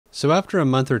So after a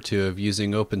month or two of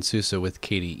using openSUSE with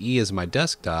KDE as my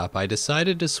desktop, I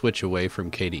decided to switch away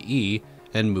from KDE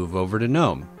and move over to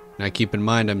Gnome. Now keep in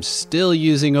mind I'm still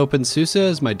using openSUSE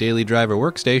as my daily driver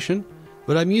workstation,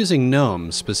 but I'm using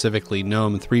Gnome, specifically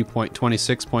Gnome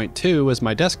 3.26.2 as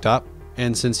my desktop,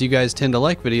 and since you guys tend to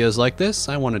like videos like this,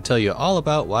 I want to tell you all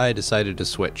about why I decided to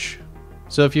switch.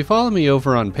 So if you follow me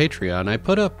over on Patreon, I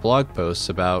put up blog posts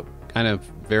about kind of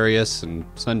various and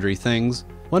sundry things.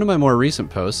 One of my more recent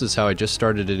posts is how I just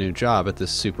started a new job at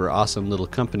this super awesome little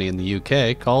company in the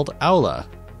UK called Owla.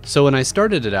 So when I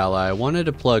started at Owla, I wanted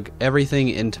to plug everything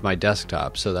into my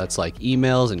desktop, so that's like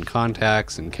emails and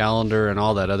contacts and calendar and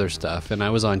all that other stuff, and I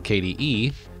was on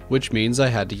KDE, which means I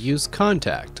had to use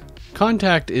Contact.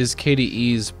 Contact is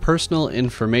KDE's Personal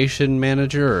Information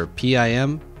Manager, or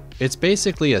PIM. It's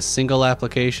basically a single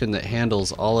application that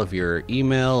handles all of your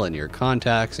email and your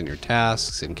contacts and your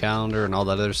tasks and calendar and all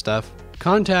that other stuff.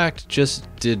 Contact just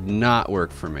did not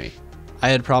work for me. I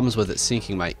had problems with it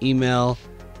syncing my email,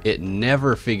 it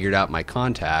never figured out my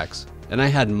contacts, and I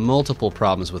had multiple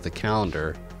problems with the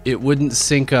calendar. It wouldn't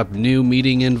sync up new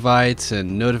meeting invites,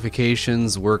 and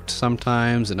notifications worked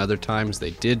sometimes and other times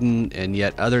they didn't, and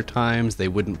yet other times they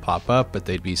wouldn't pop up but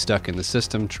they'd be stuck in the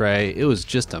system tray. It was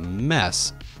just a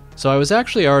mess. So I was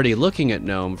actually already looking at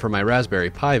Gnome for my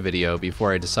Raspberry Pi video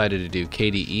before I decided to do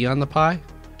KDE on the Pi.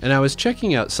 And I was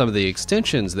checking out some of the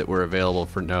extensions that were available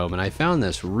for Gnome, and I found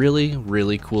this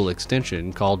really cool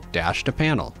extension called Dash to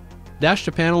Panel. Dash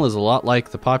to Panel is a lot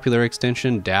like the popular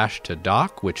extension Dash to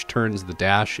Dock, which turns the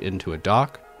dash into a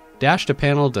dock. Dash to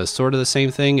Panel does sort of the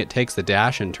same thing. It takes the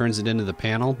dash and turns it into the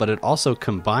panel, but it also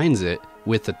combines it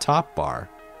with the top bar.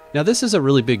 Now this is a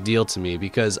really big deal to me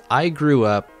because I grew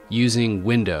up using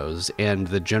Windows and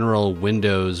the general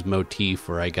Windows motif,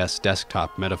 or I guess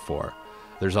desktop metaphor.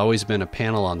 There's always been a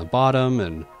panel on the bottom,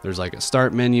 and there's like a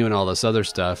start menu and all this other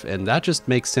stuff, and that just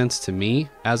makes sense to me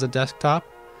as a desktop.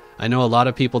 I know a lot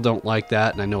of people don't like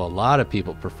that, and I know a lot of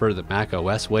people prefer the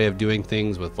macOS way of doing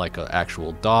things with like an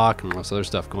actual dock and all this other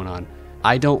stuff going on.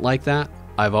 I don't like that.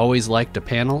 I've always liked a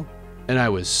panel, and I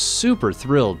was super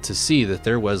thrilled to see that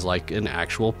there was like an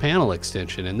actual panel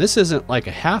extension, and this isn't like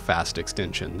a half-assed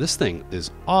extension. This thing is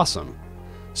awesome.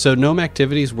 So Gnome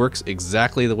Activities works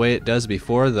exactly the way it does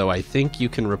before, though I think you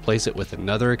can replace it with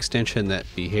another extension that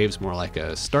behaves more like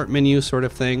a start menu sort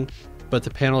of thing, but the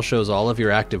panel shows all of your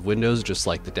active windows just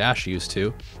like the Dash used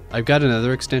to. I've got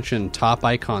another extension, Top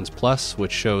Icons Plus,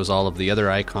 which shows all of the other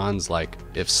icons, like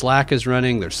if Slack is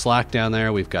running, there's Slack down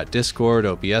there, we've got Discord,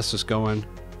 OBS is going,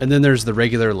 and then there's the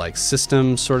regular like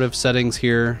system sort of settings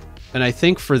here. And I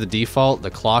think for the default, the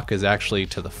clock is actually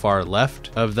to the far left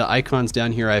of the icons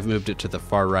down here. I've moved it to the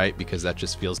far right because that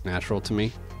just feels natural to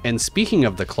me. And speaking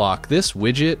of the clock, this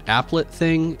widget applet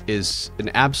thing is an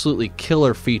absolutely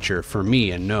killer feature for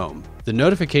me in Gnome. The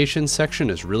notifications section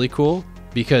is really cool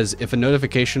because if a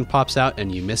notification pops out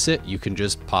and you miss it, you can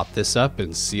just pop this up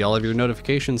and see all of your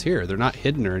notifications here. They're not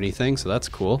hidden or anything, so that's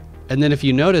cool. And then if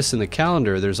you notice in the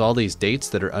calendar, there's all these dates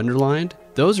that are underlined.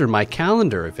 Those are my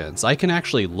calendar events. I can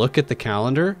actually look at the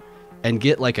calendar and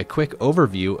get like a quick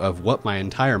overview of what my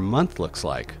entire month looks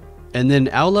like. And then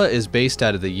Owla is based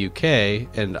out of the UK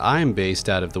and I'm based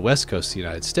out of the West Coast of the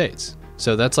United States.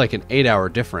 So that's like an 8-hour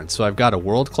difference. So I've got a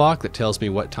world clock that tells me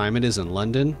what time it is in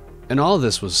London. And all of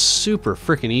this was super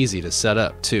freaking easy to set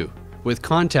up too. With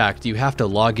Contact, you have to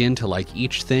log into like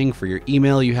each thing. For your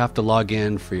email, you have to log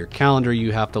in. For your calendar,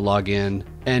 you have to log in.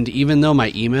 And even though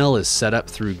my email is set up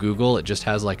through Google, it just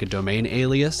has like a domain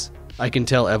alias. I can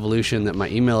tell Evolution that my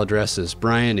email address is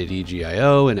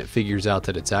Brian@Egee.io, and it figures out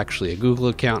that it's actually a Google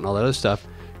account and all that other stuff.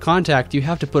 Contact, you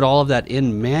have to put all of that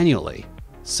in manually.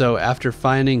 So after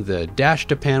finding the Dash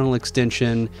to Panel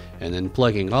extension and then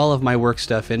plugging all of my work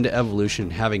stuff into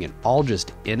Evolution, having it all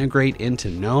just integrate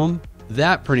into Gnome,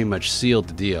 that pretty much sealed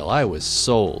the deal. I was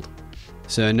sold.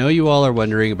 So I know you all are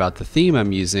wondering about the theme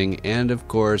I'm using and of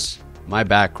course my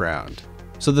background.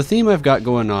 So the theme I've got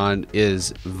going on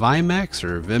is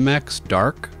Vimex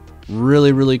Dark.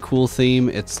 Really cool theme.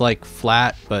 It's like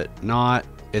flat but not.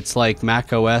 It's like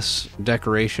macOS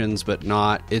decorations but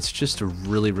not. It's just a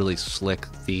really slick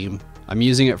theme. I'm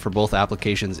using it for both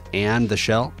applications and the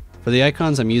shell. For the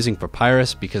icons I'm using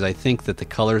Papyrus because I think that the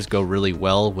colors go really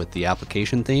well with the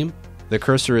application theme. The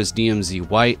cursor is DMZ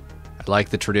white. I like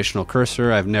the traditional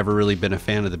cursor. I've never really been a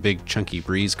fan of the big chunky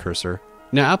breeze cursor.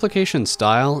 Now application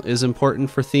style is important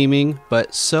for theming,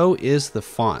 but so is the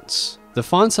fonts. The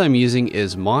fonts I'm using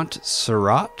is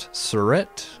Montserrat.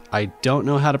 I don't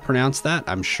know how to pronounce that.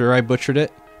 I'm sure I butchered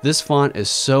it. This font is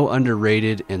so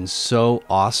underrated and so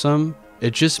awesome.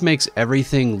 It just makes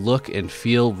everything look and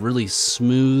feel really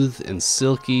smooth and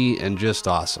silky and just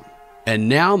awesome. And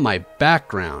now my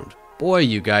background. Boy,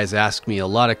 you guys ask me a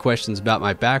lot of questions about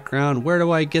my background. Where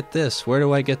do I get this? Where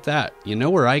do I get that? You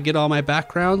know where I get all my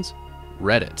backgrounds?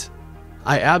 Reddit.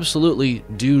 I absolutely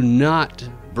do not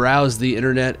browse the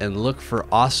internet and look for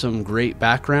awesome, great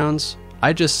backgrounds.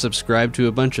 I just subscribe to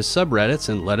a bunch of subreddits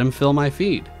and let them fill my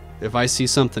feed. If I see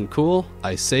something cool,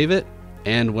 I save it,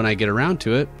 and when I get around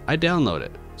to it, I download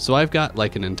it. So I've got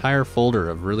like an entire folder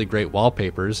of really great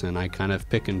wallpapers, and I kind of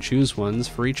pick and choose ones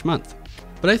for each month.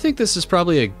 But I think this is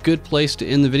probably a good place to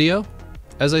end the video.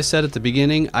 As I said at the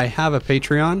beginning, I have a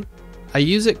Patreon. I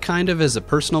use it kind of as a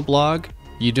personal blog.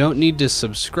 You don't need to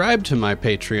subscribe to my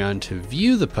Patreon to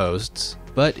view the posts,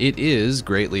 but it is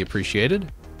greatly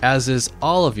appreciated. As is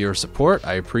all of your support.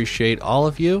 I appreciate all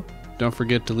of you. Don't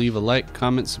forget to leave a like,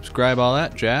 comment, subscribe, all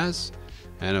that jazz.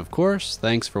 And of course,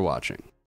 thanks for watching.